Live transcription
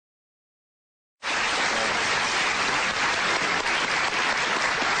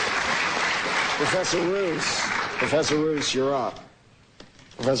Professor Roos, you're up.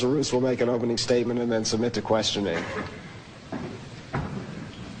 Professor Roos will make an opening statement and then submit to questioning.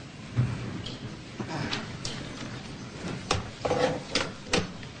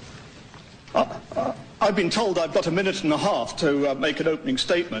 I've been told I've got a minute and a half to make an opening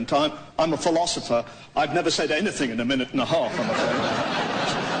statement. I'm a philosopher. I've never said anything in a minute and a half, I'm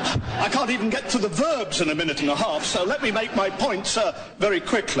afraid. I can't even get to the verbs in a minute and a half, so let me make my points very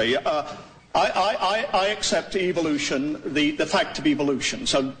quickly. I accept evolution, the fact of evolution,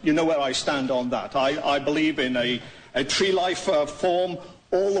 so you know where I stand on that. I believe in a tree life form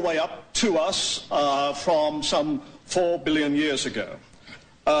all the way up to us from some 4 billion years ago.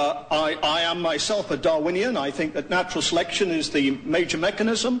 I am myself a Darwinian. I think that natural selection is the major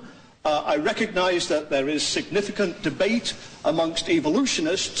mechanism. I recognize that there is significant debate amongst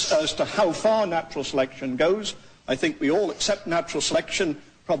evolutionists as to how far natural selection goes. I think we all accept natural selection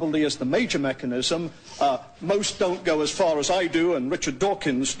probably as the major mechanism. Most don't go as far as I do and Richard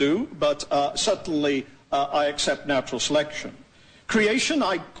Dawkins do, but certainly I accept natural selection. Creation,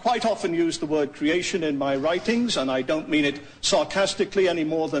 I quite often use the word creation in my writings, and I don't mean it sarcastically any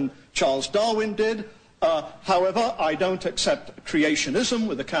more than Charles Darwin did. However, I don't accept creationism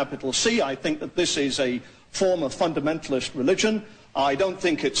with a capital C. I think that this is a form of fundamentalist religion. I don't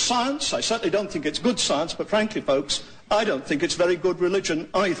think it's science. I certainly don't think it's good science, but frankly, folks, I don't think it's very good religion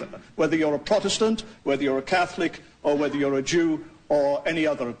either, whether you're a Protestant, whether you're a Catholic, or whether you're a Jew, or any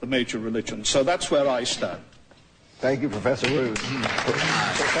other of the major religions. So that's where I stand. Thank you, Professor Roos.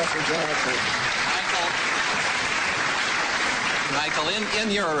 Professor Johnson. Michael,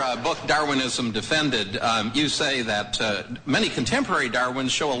 in your book, Darwinism Defended, you say that many contemporary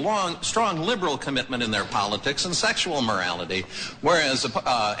Darwins show a strong liberal commitment in their politics and sexual morality, whereas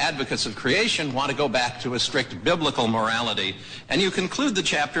advocates of creation want to go back to a strict biblical morality. And you conclude the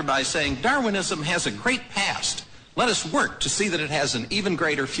chapter by saying, Darwinism has a great past. Let us work to see that it has an even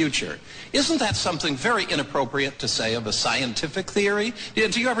greater future. Isn't that something very inappropriate to say of a scientific theory?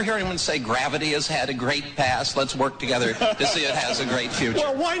 Do you ever hear anyone say gravity has had a great past? Let's work together to see it has a great future.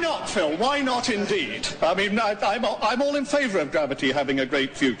 Well, why not, Phil? Why not indeed? I mean, I'm all in favor of gravity having a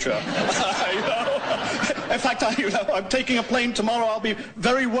great future. In fact, I'm taking a plane tomorrow. I'll be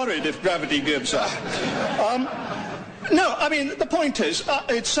very worried if gravity gives up. No, I mean, the point is,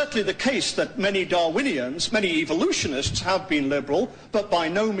 it's certainly the case that many Darwinians, many evolutionists have been liberal, but by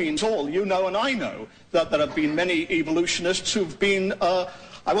no means all. You know and I know that there have been many evolutionists who've been,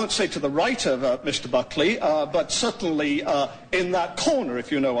 I won't say to the right of Mr. Buckley, but certainly in that corner,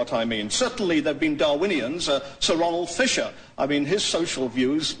 if you know what I mean. Certainly there have been Darwinians, Sir Ronald Fisher. I mean, his social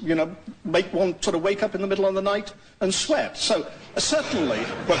views, you know, make one sort of wake up in the middle of the night and sweat. So certainly,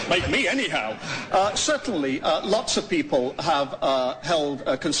 well, make me anyhow, certainly lots of people have held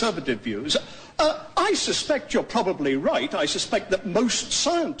conservative views. I suspect you're probably right. I suspect that most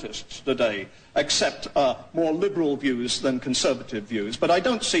scientists today accept more liberal views than conservative views, but I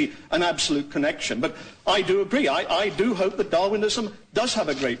don't see an absolute connection. But I do agree. I do hope that Darwinism does have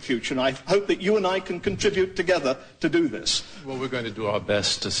a great future, and I hope that you and I can contribute together to do this. Well, we're going to do our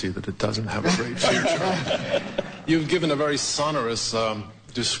best to see that it doesn't have a great future. You've given a very sonorous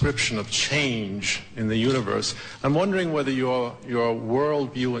description of change in the universe. I'm wondering whether your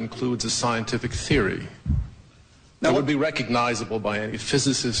worldview includes a scientific theory that would be recognizable by any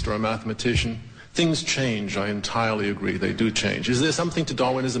physicist or a mathematician. Things change, I entirely agree, they do change. Is there something to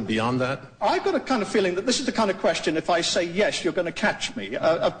Darwinism beyond that? I've got a kind of feeling that this is the kind of question, if I say yes, you're going to catch me.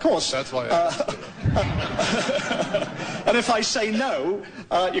 Of course. That's why I asked. And if I say no,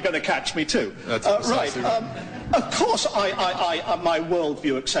 you're going to catch me too. That's right. Of course, my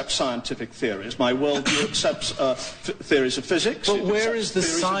worldview accepts scientific theories. My worldview accepts theories of physics. But where is the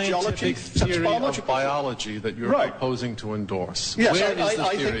scientific theory of biology that you're proposing to endorse? Yes, where is the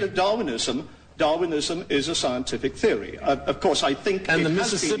I theory? think that Darwinism is a scientific theory. Of course, I think and the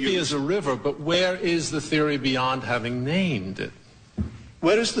Mississippi is a river, but where is the theory beyond having named it?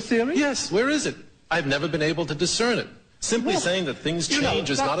 Where is the theory? Yes, where is it? I've never been able to discern it. Simply saying that things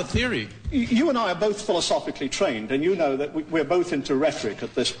change is not a theory. You and I are both philosophically trained, and you know that we're both into rhetoric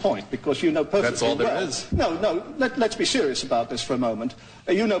at this point, because you know perfectly well... That's all there is. No, let's be serious about this for a moment.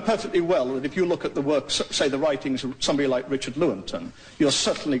 You know perfectly well that if you look at the work, say the writings of somebody like Richard Lewontin, you're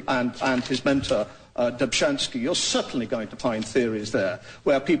certainly, and his mentor, Dobzhansky, you're certainly going to find theories there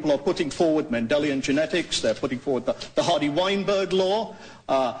where people are putting forward Mendelian genetics, they're putting forward the Hardy-Weinberg law,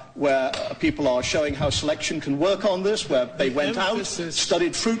 where people are showing how selection can work on this, where they went out,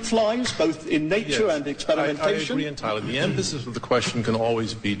 studied fruit flies, both in nature and experimentation. I agree entirely. The emphasis of the question can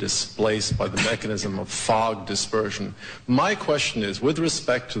always be displaced by the mechanism of fog dispersion. My question is, with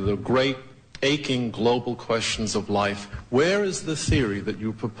respect to the great aching global questions of life, where is the theory that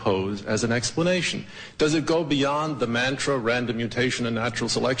you propose as an explanation? Does it go beyond the mantra, random mutation and natural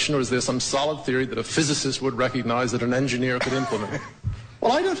selection, or is there some solid theory that a physicist would recognize that an engineer could implement?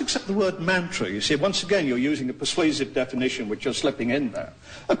 Well, I don't accept the word mantra. You see, once again, you're using a persuasive definition which you're slipping in there.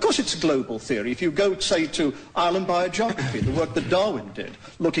 Of course it's a global theory. If you go, say, to Island biogeography, the work that Darwin did,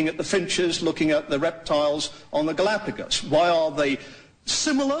 looking at the finches, looking at the reptiles on the Galapagos, why are they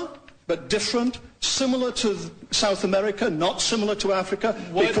similar but different, similar to South America, not similar to Africa?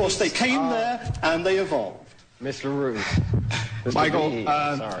 Because they came there and they evolved. Mr. Roos. Michael,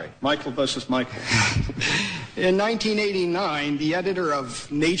 sorry. Michael versus Michael. In 1989, the editor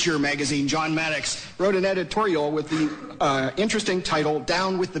of Nature magazine, John Maddox, wrote an editorial with the interesting title,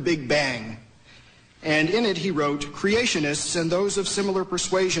 Down with the Big Bang. And in it he wrote, creationists and those of similar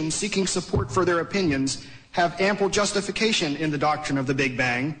persuasion seeking support for their opinions have ample justification in the doctrine of the Big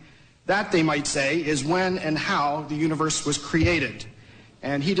Bang. That, they might say, is when and how the universe was created.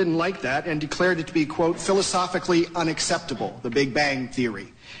 And he didn't like that and declared it to be, quote, philosophically unacceptable, the Big Bang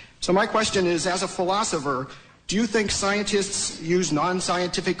theory. So my question is, as a philosopher, do you think scientists use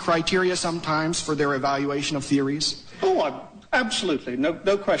non-scientific criteria sometimes for their evaluation of theories? Oh, absolutely.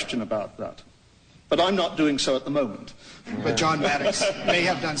 No question about that. But I'm not doing so at the moment. But John Maddox may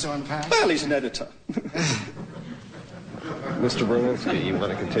have done so in the past. Well, he's an editor. Mr. Berlinski, you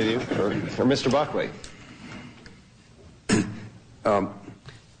want to continue? Or Mr. Buckley?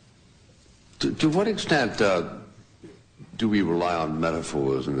 To what extent do we rely on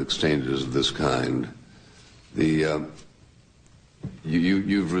metaphors and exchanges of this kind? You've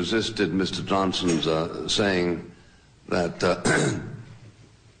resisted Mr. Johnson's saying that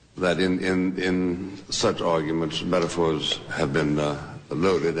that in such arguments metaphors have been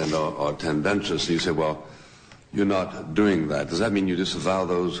loaded and are tendentious. You say, well, you're not doing that. Does that mean you disavow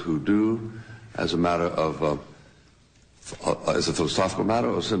those who do, as a matter of as a philosophical matter,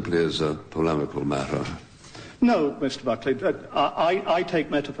 or simply as a polemical matter? No, Mr. Buckley, I take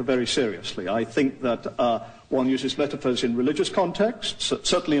metaphor very seriously. I think that one uses metaphors in religious contexts,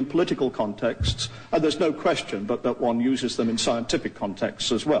 certainly in political contexts, and there's no question but that one uses them in scientific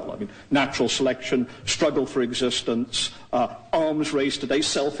contexts as well. I mean, natural selection, struggle for existence, arms race today,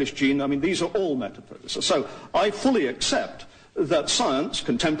 selfish gene, I mean, these are all metaphors. So I fully accept that science,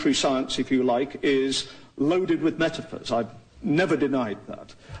 contemporary science, if you like, is loaded with metaphors. I've never denied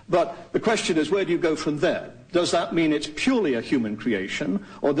that. But the question is, where do you go from there? Does that mean it's purely a human creation,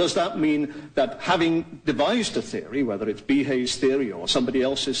 or does that mean that having devised a theory, whether it's Behe's theory or somebody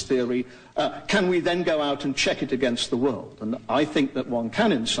else's theory, can we then go out and check it against the world? And I think that one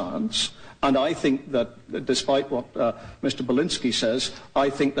can in science, and I think that, despite what Mr. Berlinski says, I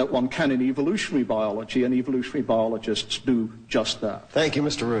think that one can in evolutionary biology, and evolutionary biologists do just that. Thank you,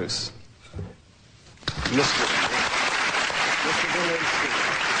 Mr. Roos. Mr.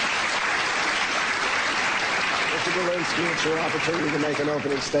 Berlinski, it's your opportunity to make an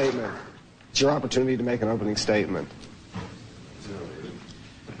opening statement. It's your opportunity to make an opening statement.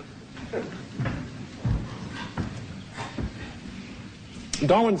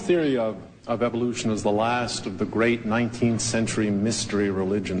 Darwin's theory of evolution is the last of the great 19th century mystery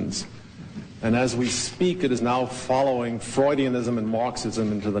religions. And as we speak, it is now following Freudianism and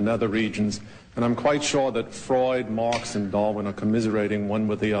Marxism into the nether regions. And I'm quite sure that Freud, Marx, and Darwin are commiserating one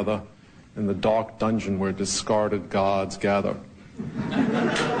with the other in the dark dungeon where discarded gods gather.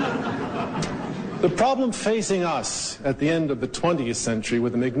 The problem facing us at the end of the 20th century,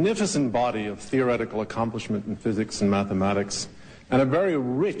 with a magnificent body of theoretical accomplishment in physics and mathematics, and a very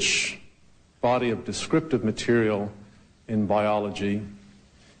rich body of descriptive material in biology,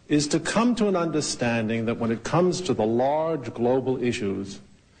 is to come to an understanding that when it comes to the large global issues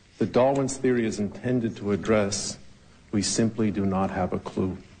that Darwin's theory is intended to address, we simply do not have a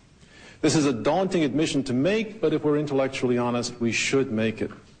clue. This is a daunting admission to make, but if we're intellectually honest, we should make it.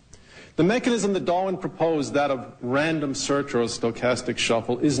 The mechanism that Darwin proposed, that of random search or a stochastic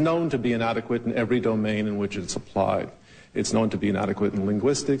shuffle, is known to be inadequate in every domain in which it's applied. It's known to be inadequate in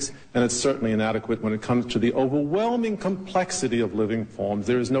linguistics, and it's certainly inadequate when it comes to the overwhelming complexity of living forms.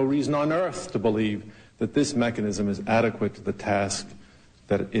 There is no reason on earth to believe that this mechanism is adequate to the task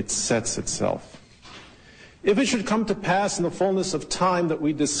that it sets itself. If it should come to pass in the fullness of time that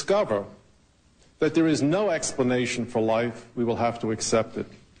we discover that there is no explanation for life, we will have to accept it.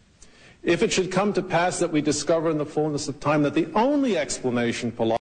 If it should come to pass that we discover in the fullness of time that the only explanation for life